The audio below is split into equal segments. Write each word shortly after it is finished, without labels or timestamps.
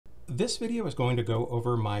This video is going to go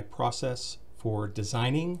over my process for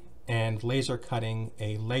designing and laser cutting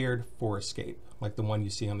a layered Forestscape, like the one you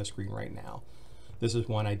see on the screen right now. This is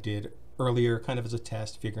one I did earlier, kind of as a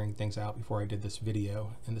test, figuring things out before I did this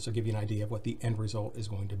video, and this will give you an idea of what the end result is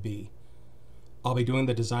going to be. I'll be doing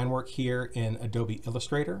the design work here in Adobe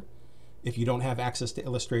Illustrator. If you don't have access to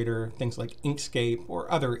Illustrator, things like Inkscape or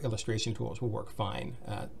other illustration tools will work fine.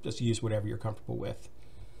 Just use whatever you're comfortable with.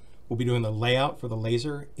 We'll be doing the layout for the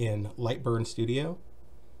laser in Lightburn Studio,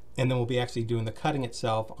 and then we'll be actually doing the cutting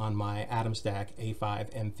itself on my Atomstack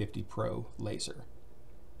A5 M50 Pro laser.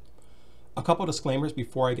 A couple disclaimers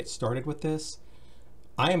before I get started with this.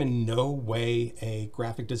 I am in no way a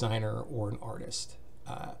graphic designer or an artist.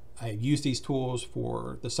 I use these tools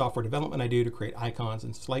for the software development I do to create icons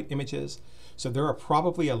and slide images, so there are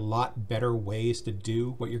probably a lot better ways to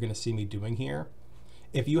do what you're going to see me doing here.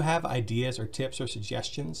 If you have ideas or tips or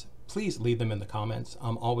suggestions, please leave them in the comments.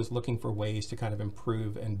 I'm always looking for ways to kind of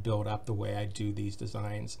improve and build up the way I do these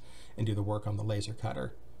designs and do the work on the laser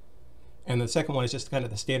cutter. And the second one is just kind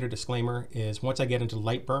of the standard disclaimer is once I get into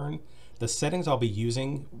Lightburn, the settings I'll be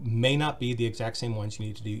using may not be the exact same ones you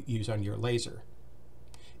need to use on your laser.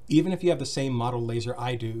 Even if you have the same model laser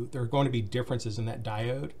I do, there are going to be differences in that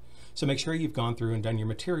diode. So make sure you've gone through and done your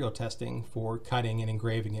material testing for cutting and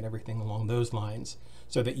engraving and everything along those lines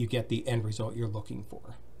so that you get the end result you're looking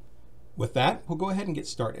for. With that, we'll go ahead and get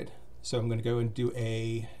started. So I'm going to go and do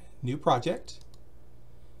a new project.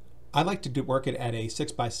 I like to work it at a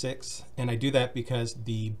 6x6, and I do that because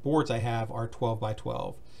the boards I have are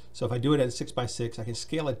 12x12. So if I do it at a 6x6, I can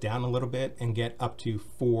scale it down a little bit and get up to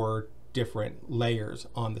 4 different layers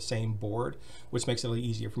on the same board, which makes it a little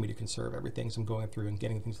easier for me to conserve everything as I'm going through and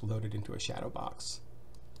getting things loaded into a shadow box.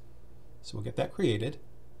 So we'll get that created.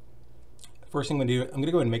 First thing I'm going to do, I'm going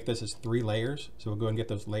to go ahead and make this as 3 layers. So we'll go ahead and get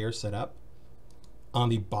those layers set up. On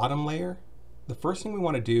the bottom layer, the first thing we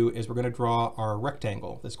want to do is we're going to draw our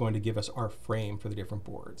rectangle that's going to give us our frame for the different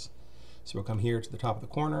boards. So we'll come here to the top of the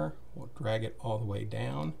corner, we'll drag it all the way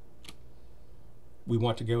down. We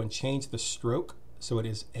want to go and change the stroke so it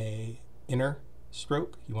is a inner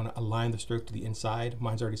stroke. You want to align the stroke to the inside.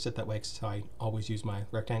 Mine's already set that way because I always use my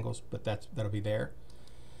rectangles, but that'll be there.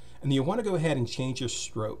 And then you want to go ahead and change your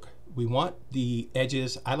stroke. We want the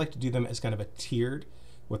edges, I like to do them as kind of a tiered,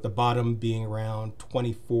 with the bottom being around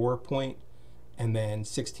 24 point, and then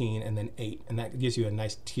 16, and then 8. And that gives you a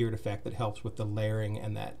nice tiered effect that helps with the layering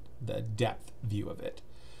and the depth view of it.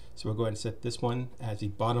 So we'll go ahead and set this one as the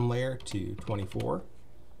bottom layer to 24.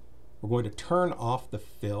 We're going to turn off the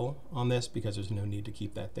fill on this because there's no need to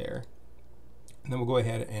keep that there. And then we'll go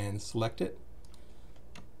ahead and select it,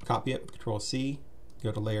 copy it with Control C,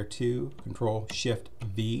 go to layer 2, Control Shift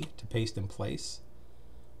V to paste in place.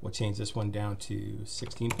 We'll change this one down to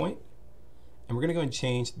 16 point. And we're going to go and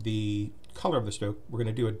change the color of the stroke. We're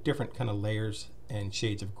going to do a different kind of layers and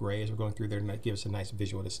shades of gray as we're going through there, and that gives us a nice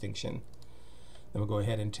visual distinction. Then we'll go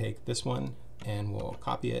ahead and take this one and we'll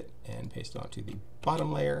copy it and paste it onto the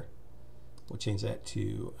bottom layer. We'll change that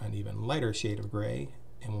to an even lighter shade of gray,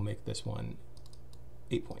 and we'll make this one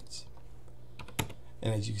 8 points.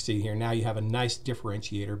 And as you can see here, now you have a nice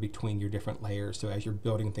differentiator between your different layers. So as you're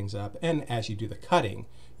building things up and as you do the cutting,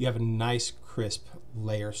 you have a nice crisp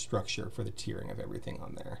layer structure for the tiering of everything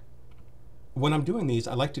on there. When I'm doing these,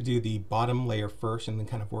 I like to do the bottom layer first and then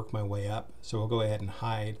kind of work my way up. So we'll go ahead and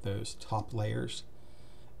hide those top layers.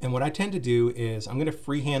 And what I tend to do is I'm going to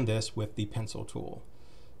freehand this with the pencil tool.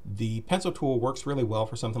 The pencil tool works really well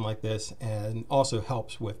for something like this and also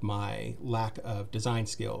helps with my lack of design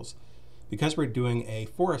skills. Because we're doing a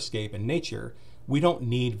Forestscape in nature, we don't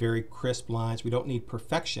need very crisp lines, we don't need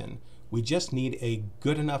perfection, we just need a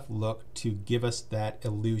good enough look to give us that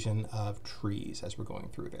illusion of trees as we're going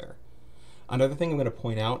through there. Another thing I'm going to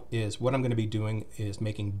point out is what I'm going to be doing is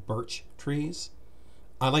making birch trees.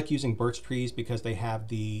 I like using birch trees because they have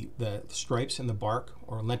the stripes in the bark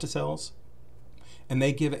or lenticels, and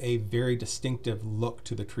they give a very distinctive look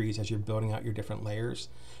to the trees as you're building out your different layers,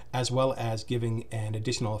 as well as giving an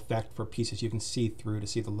additional effect for pieces you can see through to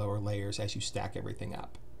see the lower layers as you stack everything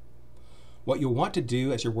up. What you'll want to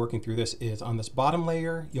do as you're working through this is on this bottom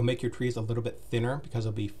layer, you'll make your trees a little bit thinner because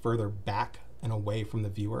they'll be further back and away from the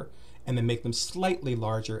viewer, and then make them slightly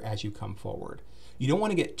larger as you come forward. You don't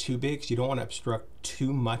want to get too big, so you don't want to obstruct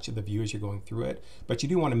too much of the view as you're going through it, but you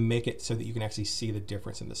do want to make it so that you can actually see the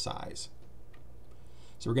difference in the size.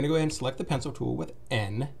 So we're going to go ahead and select the pencil tool with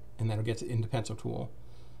N, and that'll get into pencil tool.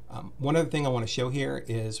 One other thing I want to show here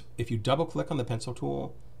is if you double click on the pencil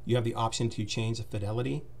tool, you have the option to change the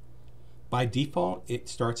fidelity. By default, it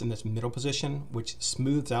starts in this middle position, which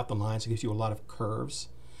smooths out the lines and gives you a lot of curves.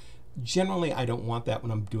 Generally, I don't want that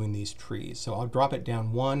when I'm doing these trees. So I'll drop it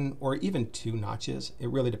down 1 or even 2 notches. It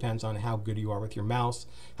really depends on how good you are with your mouse,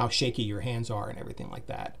 how shaky your hands are, and everything like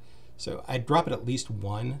that. So I drop it at least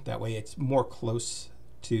 1. That way it's more close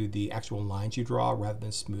to the actual lines you draw rather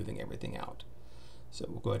than smoothing everything out. So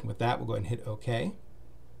we'll go ahead and with that, we'll go ahead and hit OK.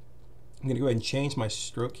 I'm going to go ahead and change my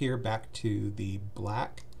stroke here back to the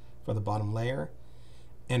black for the bottom layer.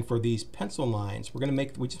 And for these pencil lines, we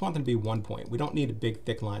just want them to be 1 point. We don't need big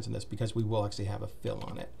thick lines on this because we will actually have a fill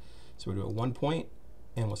on it. So we'll do a 1 point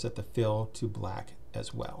and we'll set the fill to black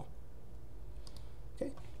as well.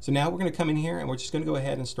 Okay, so now we're going to come in here and we're just going to go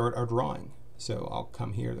ahead and start our drawing. So I'll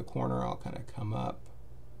come here to the corner, I'll kind of come up,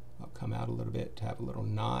 I'll come out a little bit to have a little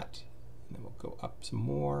knot, and then we'll go up some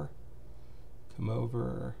more, come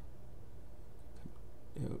over.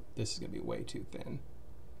 This is going to be way too thin.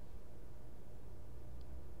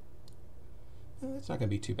 It's not going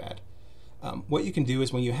to be too bad. What you can do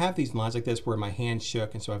is when you have these lines like this where my hand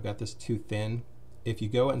shook and so I've got this too thin, if you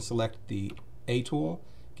go and select the A tool,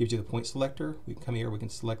 it gives you the point selector. We can come here, we can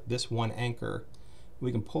select this one anchor.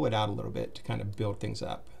 We can pull it out a little bit to kind of build things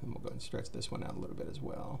up. And we'll go and stretch this one out a little bit as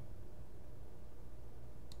well.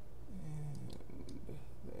 And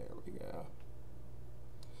there we go.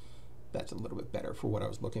 That's a little bit better for what I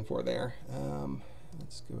was looking for there.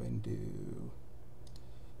 Let's go ahead and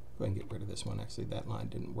go ahead and get rid of this one. Actually, that line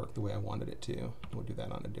didn't work the way I wanted it to. We'll do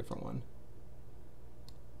that on a different one.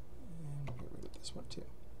 And we'll get rid of this one too.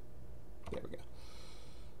 There we go.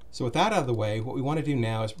 So with that out of the way, what we want to do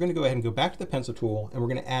now is we're going to go ahead and go back to the pencil tool and we're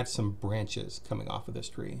going to add some branches coming off of this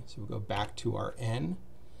tree. So we'll go back to our N.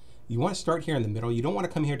 You want to start here in the middle. You don't want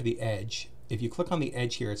to come here to the edge. If you click on the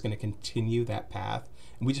edge here, it's going to continue that path.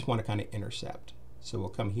 And we just want to kind of intercept. So we'll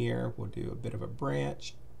come here, we'll do a bit of a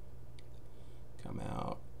branch, come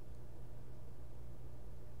out.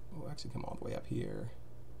 We'll actually come all the way up here.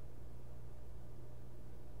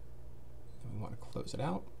 And we want to close it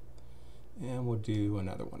out. And we'll do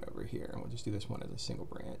another one over here. And we'll just do this one as a single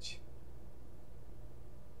branch.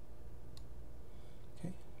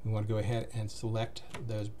 Okay, we want to go ahead and select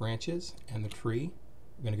those branches and the tree.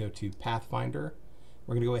 We're going to go to Pathfinder.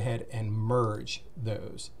 We're going to go ahead and merge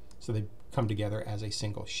those so they come together as a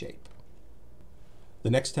single shape. The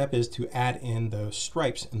next step is to add in those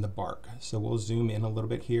stripes in the bark. So we'll zoom in a little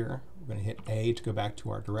bit here. We're going to hit A to go back to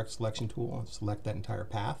our direct selection tool and select that entire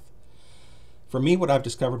path. For me, what I've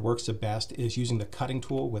discovered works the best is using the cutting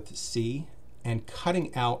tool with C and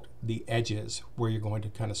cutting out the edges where you're going to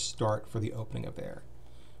kind of start for the opening of there.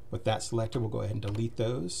 With that selected, we'll go ahead and delete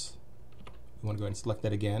those. You want to go ahead and select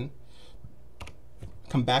that again.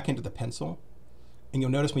 Come back into the pencil, and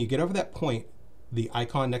you'll notice when you get over that point, the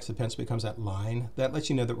icon next to the pencil becomes that line. That lets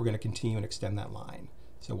you know that we're going to continue and extend that line.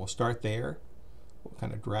 So we'll start there. We'll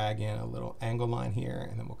kind of drag in a little angle line here,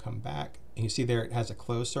 and then we'll come back. And you see there it has a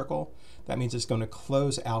closed circle. That means it's going to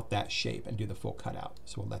close out that shape and do the full cutout.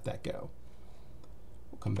 So we'll let that go.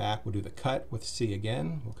 We'll come back. We'll do the cut with C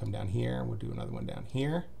again. We'll come down here. We'll do another one down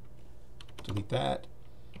here. Delete that.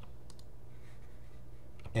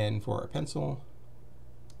 And for our pencil,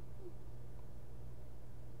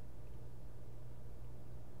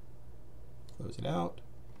 close it out,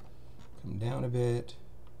 come down a bit,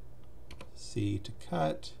 C to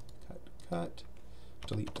cut, cut, cut,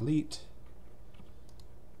 delete, delete,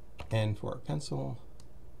 and for our pencil,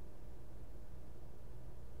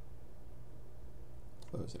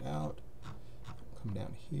 close it out, come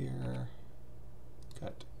down here,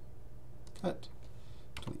 cut, cut,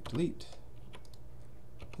 delete, delete,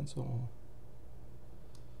 pencil,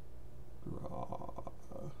 draw,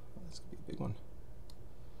 that's going to be a big one.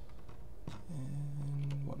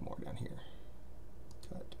 And one more down here.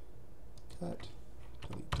 Cut, cut,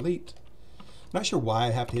 delete, delete. I'm not sure why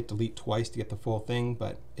I have to hit delete twice to get the full thing,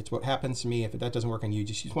 but it's what happens to me. If that doesn't work on you,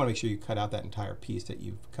 just want to make sure you cut out that entire piece that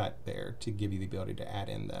you've cut there to give you the ability to add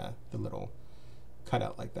in the little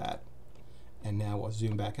cutout like that. And now we'll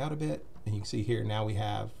zoom back out a bit, and you can see here now we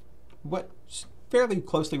have what fairly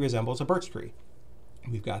closely resembles a birch tree.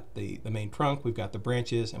 We've got the main trunk, we've got the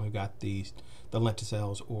branches, and we've got the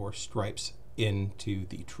lenticels or stripes into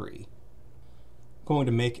the tree. I'm going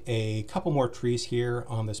to make a couple more trees here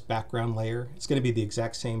on this background layer. It's going to be the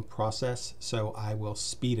exact same process, so I will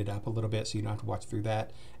speed it up a little bit so you don't have to watch through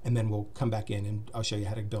that, and then we'll come back in and I'll show you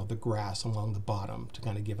how to build the grass along the bottom to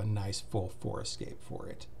kind of give a nice full forestscape for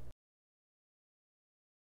it.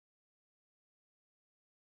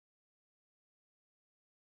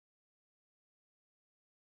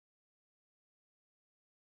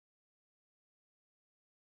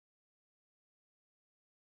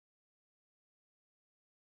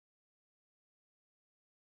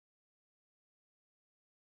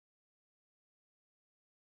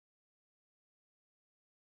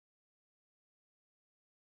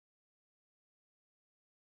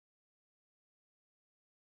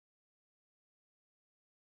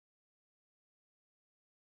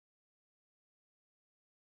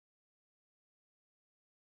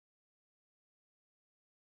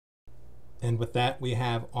 And with that, we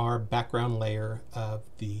have our background layer of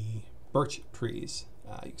the birch trees.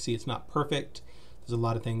 You can see it's not perfect. There's a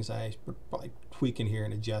lot of things I would probably tweak in here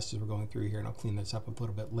and adjust as we're going through here, and I'll clean this up a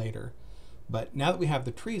little bit later. But now that we have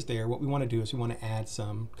the trees there, what we want to do is we want to add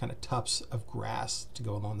some kind of tufts of grass to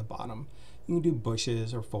go along the bottom. You can do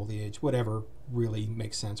bushes or foliage, whatever really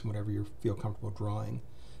makes sense and whatever you feel comfortable drawing.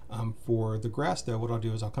 For the grass though, what I'll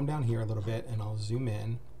do is I'll come down here a little bit and I'll zoom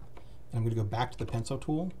in. And I'm going to go back to the pencil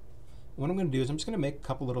tool. What I'm going to do is I'm just going to make a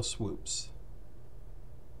couple little swoops.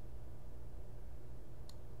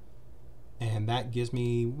 And that gives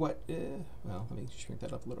me what, well, let me shrink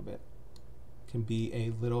that up a little bit. Can be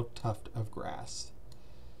a little tuft of grass.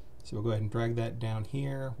 So we'll go ahead and drag that down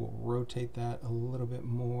here. We'll rotate that a little bit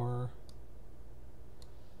more.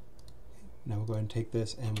 Now we'll go ahead and take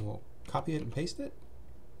this and we'll copy it and paste it.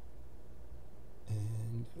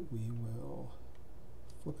 And we will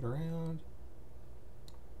flip it around,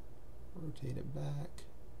 rotate it back,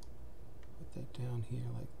 put that down here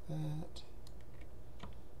like that,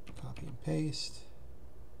 copy and paste,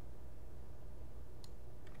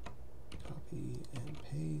 copy and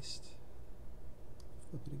paste,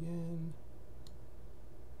 flip it again,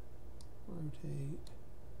 rotate,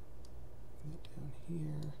 put that down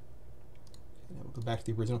here. Okay, now we'll go back to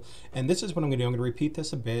the original. And this is what I'm going to do. I'm going to repeat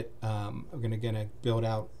this a bit. I'm going to build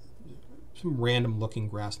out some random looking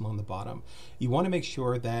grass along the bottom. You want to make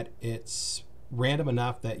sure that it's random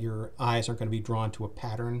enough that your eyes aren't going to be drawn to a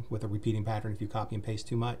pattern with a repeating pattern if you copy and paste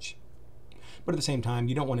too much. But at the same time,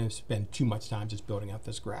 you don't want to spend too much time just building out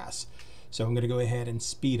this grass. So I'm going to go ahead and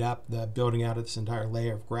speed up the building out of this entire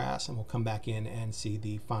layer of grass, and we'll come back in and see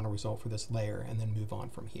the final result for this layer and then move on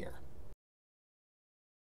from here.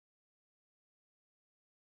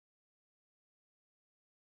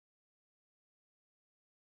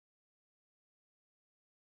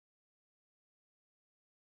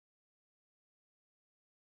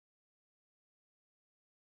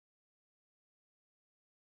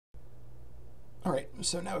 All right,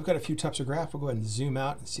 so now we've got a few tufts of grass. We'll go ahead and zoom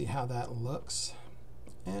out and see how that looks.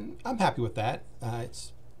 And I'm happy with that.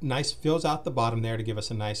 It's nice, fills out the bottom there to give us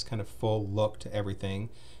a nice kind of full look to everything.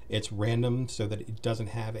 It's random so that it doesn't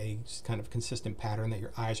have a kind of consistent pattern that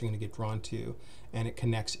your eyes are going to get drawn to, and it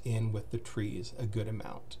connects in with the trees a good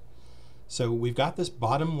amount. So we've got this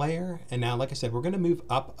bottom layer, and now, like I said, we're going to move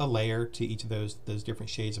up a layer to each of those different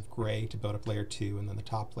shades of gray to build up layer 2 and then the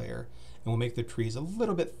top layer. And we'll make the trees a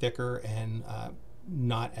little bit thicker and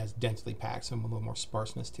not as densely packed, so a little more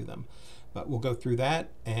sparseness to them. But we'll go through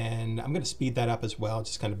that, and I'm going to speed that up as well,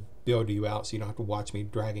 just kind of build you out so you don't have to watch me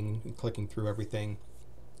dragging and clicking through everything.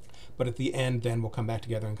 But at the end, then we'll come back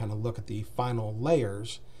together and kind of look at the final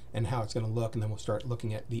layers and how it's going to look, and then we'll start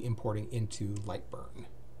looking at the importing into Lightburn.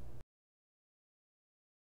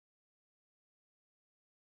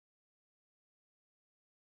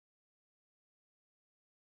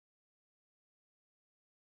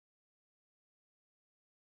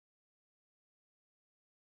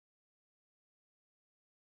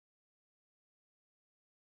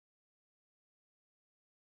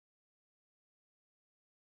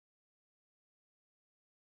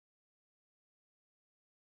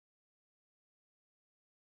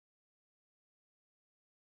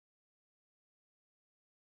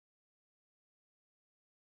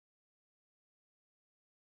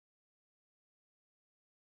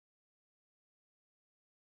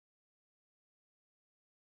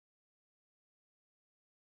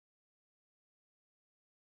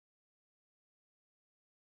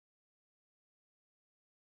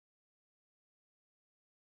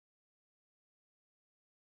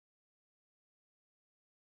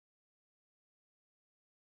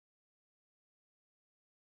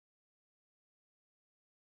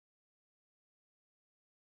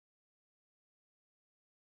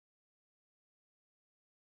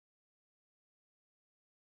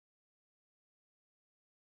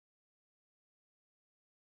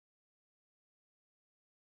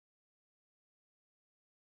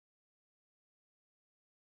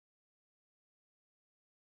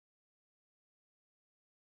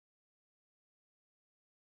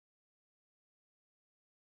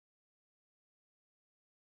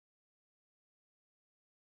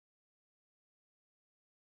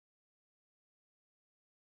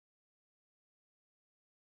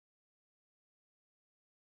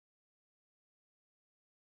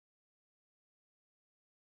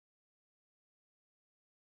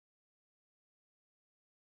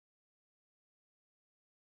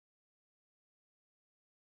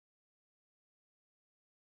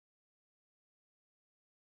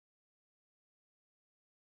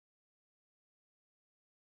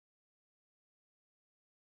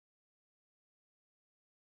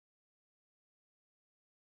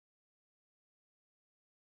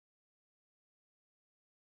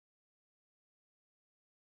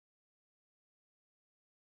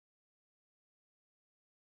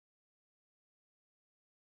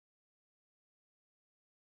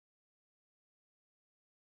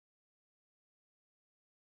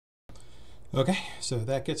 Okay, so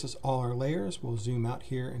that gets us all our layers. We'll zoom out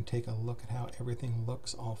here and take a look at how everything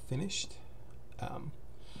looks all finished.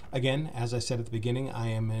 Again, as I said at the beginning, I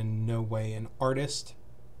am in no way an artist,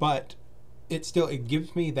 but it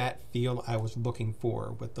gives me that feel I was looking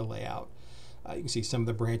for with the layout. You can see some of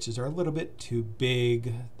the branches are a little bit too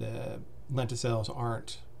big. The lenticels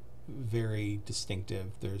aren't very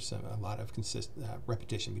distinctive. There's a lot of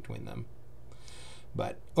repetition between them.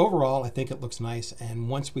 But overall, I think it looks nice. And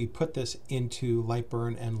once we put this into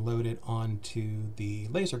Lightburn and load it onto the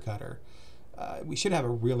laser cutter, we should have a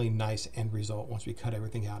really nice end result once we cut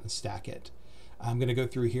everything out and stack it. I'm going to go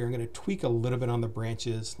through here. I'm going to tweak a little bit on the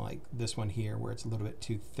branches, like this one here where it's a little bit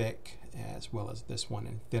too thick, as well as this one,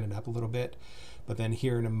 and thin it up a little bit. But then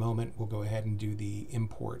here in a moment, we'll go ahead and do the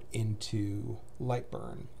import into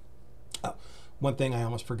Lightburn. Oh, one thing I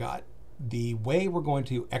almost forgot. The way we're going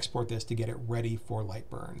to export this to get it ready for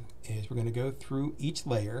Lightburn is we're going to go through each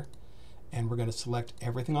layer and we're going to select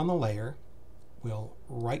everything on the layer. We'll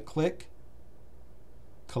right click,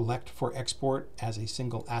 collect for export as a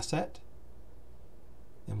single asset.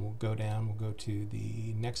 Then we'll go down, we'll go to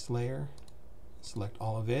the next layer, select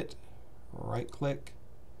all of it, right click,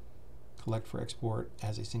 collect for export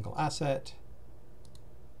as a single asset.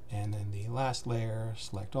 And then the last layer,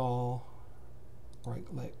 select all, right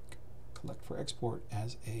click, collect for export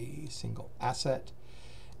as a single asset.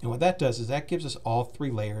 And what that does is that gives us all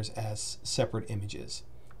three layers as separate images.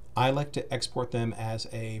 I like to export them as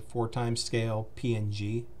a 4x scale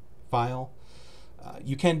PNG file.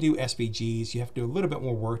 You can do SVGs. You have to do a little bit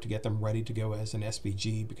more work to get them ready to go as an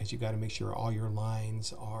SVG because you've got to make sure all your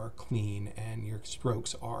lines are clean and your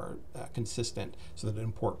strokes are consistent so that it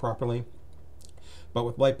import properly. But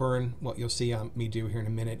with Lightburn, what you'll see me do here in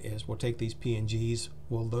a minute is we'll take these PNGs,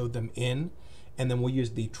 we'll load them in, and then we'll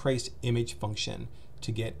use the trace image function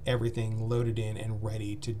to get everything loaded in and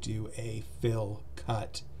ready to do a fill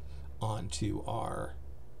cut onto our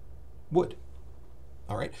wood.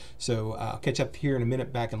 All right, so I'll catch up here in a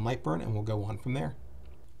minute back in Lightburn and we'll go on from there.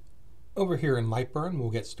 Over here in Lightburn, we'll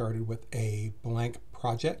get started with a blank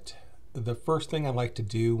project. The first thing I like to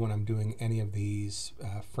do when I'm doing any of these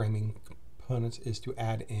framing components is to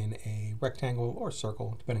add in a rectangle or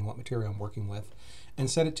circle, depending on what material I'm working with, and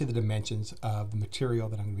set it to the dimensions of the material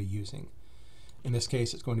that I'm going to be using. In this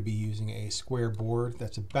case, it's going to be using a square board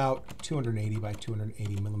that's about 280 by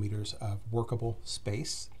 280 millimeters of workable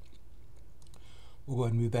space. We'll go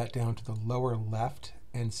ahead and move that down to the lower left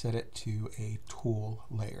and set it to a tool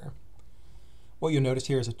layer. What you'll notice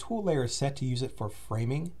here is a tool layer is set to use it for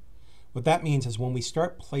framing. What that means is when we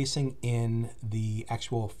start placing in the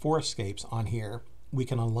actual Forestscapes on here, we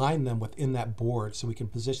can align them within that board so we can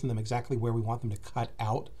position them exactly where we want them to cut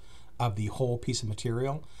out of the whole piece of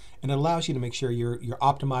material. And it allows you to make sure you're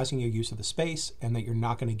optimizing your use of the space and that you're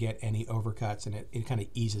not going to get any overcuts, and it kind of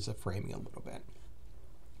eases the framing a little bit.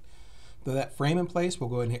 With that frame in place, we'll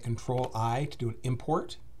go ahead and hit Control-I to do an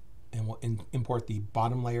import, and we'll import the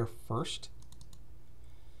bottom layer first.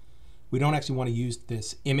 We don't actually want to use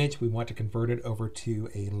this image. We want to convert it over to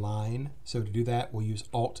a line. So to do that, we'll use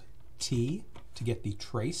Alt-T to get the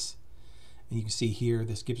trace. And you can see here,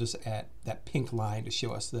 this gives us that pink line to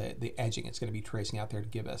show us the edging it's going to be tracing out there to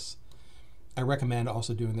give us. I recommend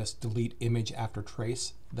also doing this delete image after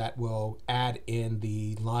trace. That will add in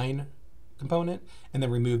the line component and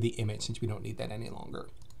then remove the image since we don't need that any longer.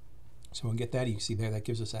 So we'll get that. You can see there, that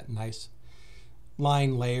gives us that nice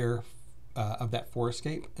line layer of that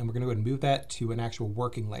Forestscape, and we're going to go ahead and move that to an actual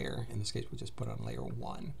working layer. In this case, we'll just put on layer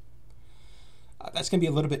 1. That's going to be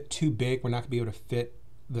a little bit too big. We're not going to be able to fit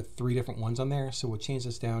the 3 different ones on there, so we'll change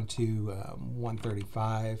this down to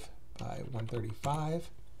 135 by 135,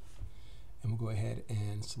 and we'll go ahead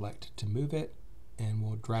and select to move it, and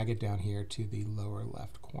we'll drag it down here to the lower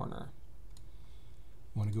left corner.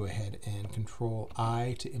 We want to go ahead and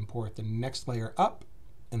Control-I to import the next layer up,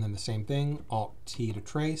 and then the same thing, Alt-T to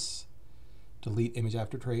trace, delete image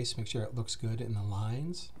after trace, make sure it looks good in the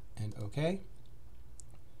lines, and OK.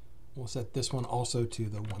 We'll set this one also to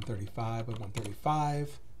the 135 by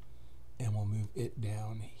 135, and we'll move it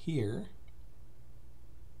down here.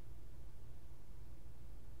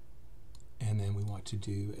 And then we want to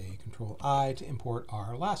do a Control-I to import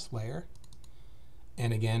our last layer.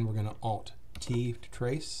 And again, we're going to Alt-T to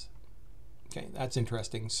trace. Okay, that's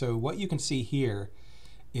interesting. So what you can see here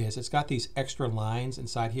is it's got these extra lines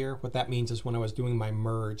inside here. What that means is when I was doing my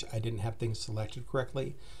merge, I didn't have things selected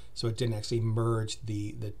correctly, so it didn't actually merge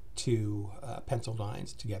the two pencil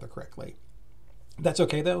lines together correctly. That's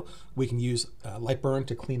okay though. We can use Lightburn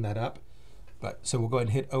to clean that up. So we'll go ahead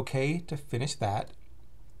and hit OK to finish that.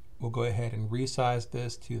 We'll go ahead and resize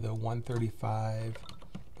this to the 135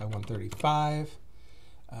 by by 135.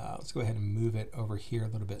 Let's go ahead and move it over here a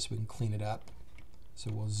little bit so we can clean it up. So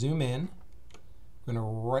we'll zoom in. We're going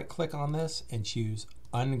to right click on this and choose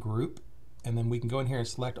ungroup, and then we can go in here and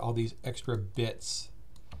select all these extra bits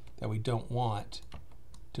that we don't want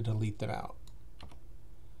to delete them out.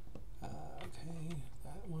 Okay,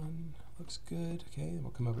 that one looks good. Okay, and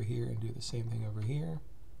we'll come over here and do the same thing over here.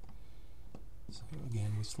 So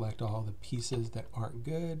again, we select all the pieces that aren't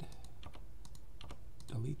good,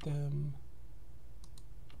 delete them.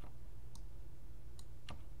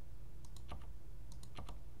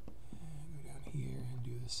 And go down here and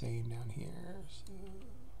do the same down here. So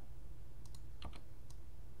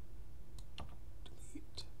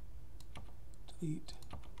delete, delete,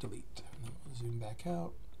 delete. And then we'll zoom back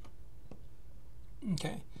out.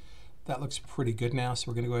 Okay. That looks pretty good now, so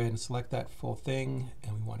we're going to go ahead and select that full thing,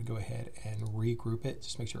 and we want to go ahead and regroup it,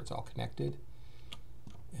 just make sure it's all connected.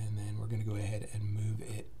 And then we're going to go ahead and move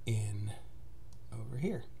it in over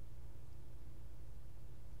here.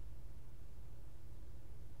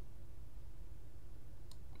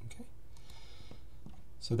 Okay.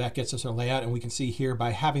 So that gets us our layout, and we can see here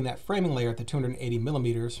by having that framing layer at the 280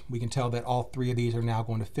 millimeters, we can tell that all three of these are now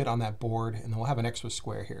going to fit on that board, and then we'll have an extra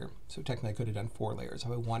square here. So technically I could have done 4 layers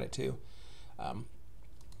if I wanted to.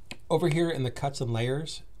 Over here in the cuts and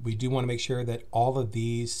layers, we do want to make sure that all of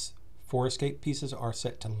these Forestscape pieces are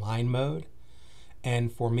set to line mode.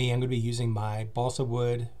 And for me, I'm going to be using my balsa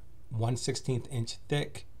wood 1/16 inch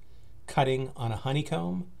thick cutting on a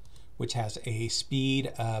honeycomb, which has a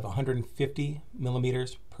speed of 150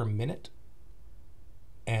 millimeters per minute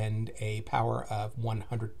and a power of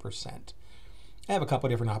 100%. I have a couple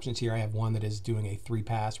different options here. I have one that is doing a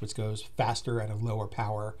 3-pass, which goes faster at a lower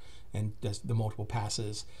power and does the multiple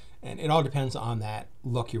passes. And it all depends on that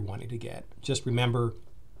look you're wanting to get. Just remember,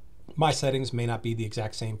 my settings may not be the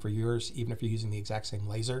exact same for yours, even if you're using the exact same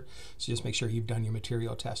laser. So just make sure you've done your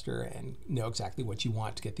material tester and know exactly what you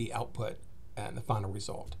want to get the output and the final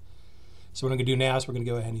result. So what I'm going to do now is we're going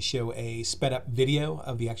to go ahead and show a sped up video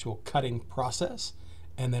of the actual cutting process,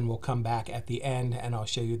 and then we'll come back at the end and I'll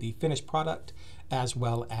show you the finished product, as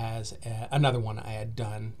well as another one I had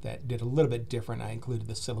done that did a little bit different. I included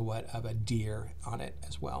the silhouette of a deer on it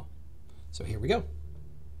as well. So here we go.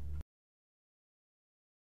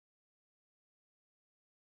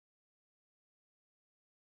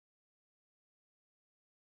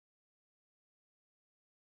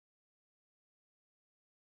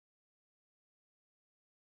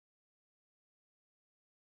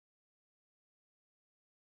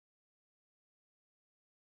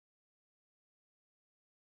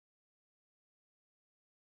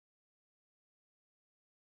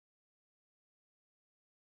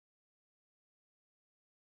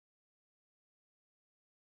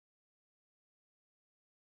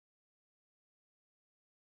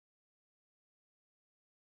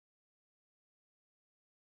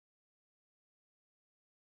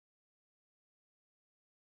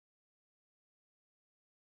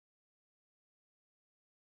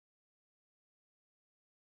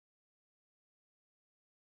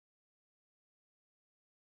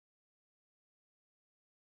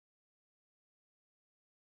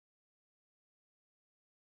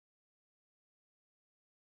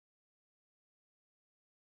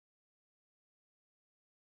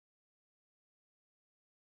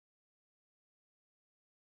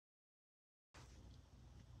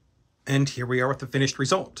 And here we are with the finished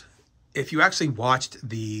result. If you actually watched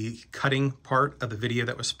the cutting part of the video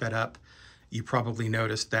that was sped up, you probably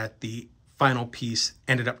noticed that the final piece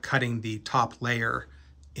ended up cutting the top layer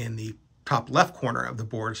in the top left corner of the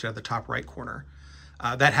board instead of the top right corner.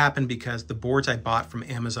 That happened because the boards I bought from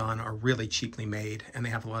Amazon are really cheaply made, and they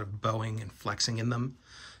have a lot of bowing and flexing in them.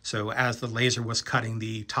 So as the laser was cutting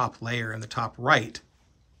the top layer in the top right,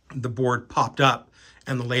 the board popped up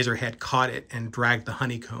and the laser head caught it and dragged the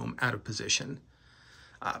honeycomb out of position.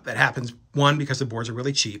 That happens, one, because the boards are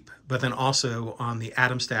really cheap, but then also on the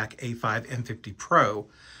Atomstack A5 M50 Pro,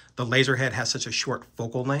 the laser head has such a short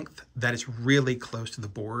focal length that it's really close to the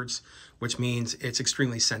boards, which means it's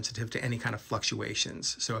extremely sensitive to any kind of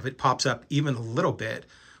fluctuations. So if it pops up even a little bit,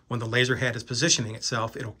 when the laser head is positioning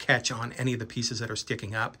itself, it'll catch on any of the pieces that are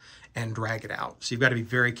sticking up and drag it out. So you've got to be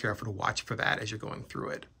very careful to watch for that as you're going through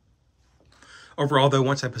it. Overall, though,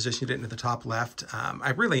 once I positioned it into the top left,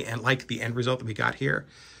 I really like the end result that we got here.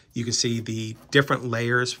 You can see the different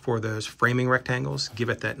layers for those framing rectangles give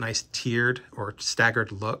it that nice tiered or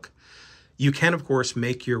staggered look. You can, of course,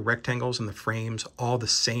 make your rectangles and the frames all the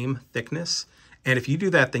same thickness. And if you do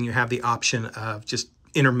that, then you have the option of just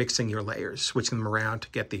intermixing your layers, switching them around to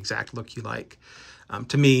get the exact look you like.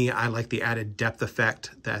 To me, I like the added depth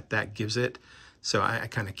effect that gives it. So I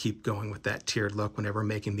kind of keep going with that tiered look whenever I'm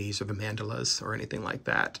making these or the mandalas or anything like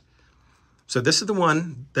that. So this is the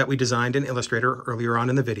one that we designed in Illustrator earlier on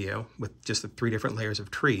in the video with just the 3 different layers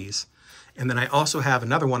of trees. And then I also have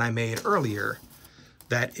another one I made earlier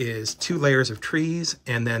that is 2 layers of trees,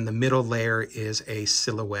 and then the middle layer is a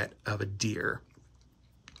silhouette of a deer.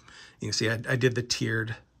 You can see I did the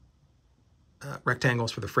tiered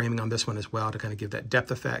rectangles for the framing on this one as well to kind of give that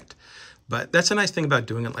depth effect. But that's a nice thing about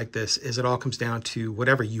doing it like this, is it all comes down to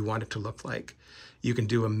whatever you want it to look like. You can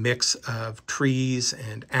do a mix of trees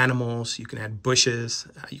and animals. You can add bushes.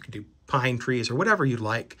 You can do pine trees or whatever you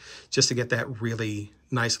like, just to get that really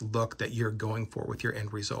nice look that you're going for with your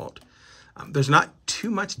end result. There's not too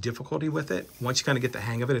much difficulty with it. Once you kind of get the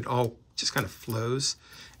hang of it, it all just kind of flows,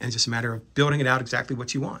 and it's just a matter of building it out exactly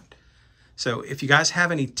what you want. So if you guys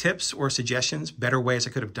have any tips or suggestions, better ways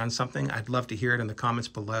I could have done something, I'd love to hear it in the comments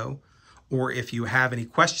below. Or if you have any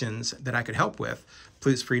questions that I could help with,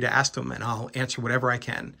 please free to ask them and I'll answer whatever I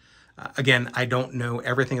can. Again, I don't know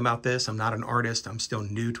everything about this. I'm not an artist. I'm still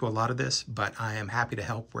new to a lot of this, but I am happy to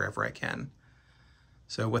help wherever I can.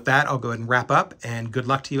 So with that, I'll go ahead and wrap up, and good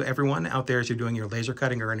luck to you everyone out there as you're doing your laser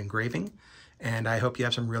cutting or an engraving. And I hope you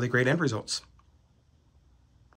have some really great end results.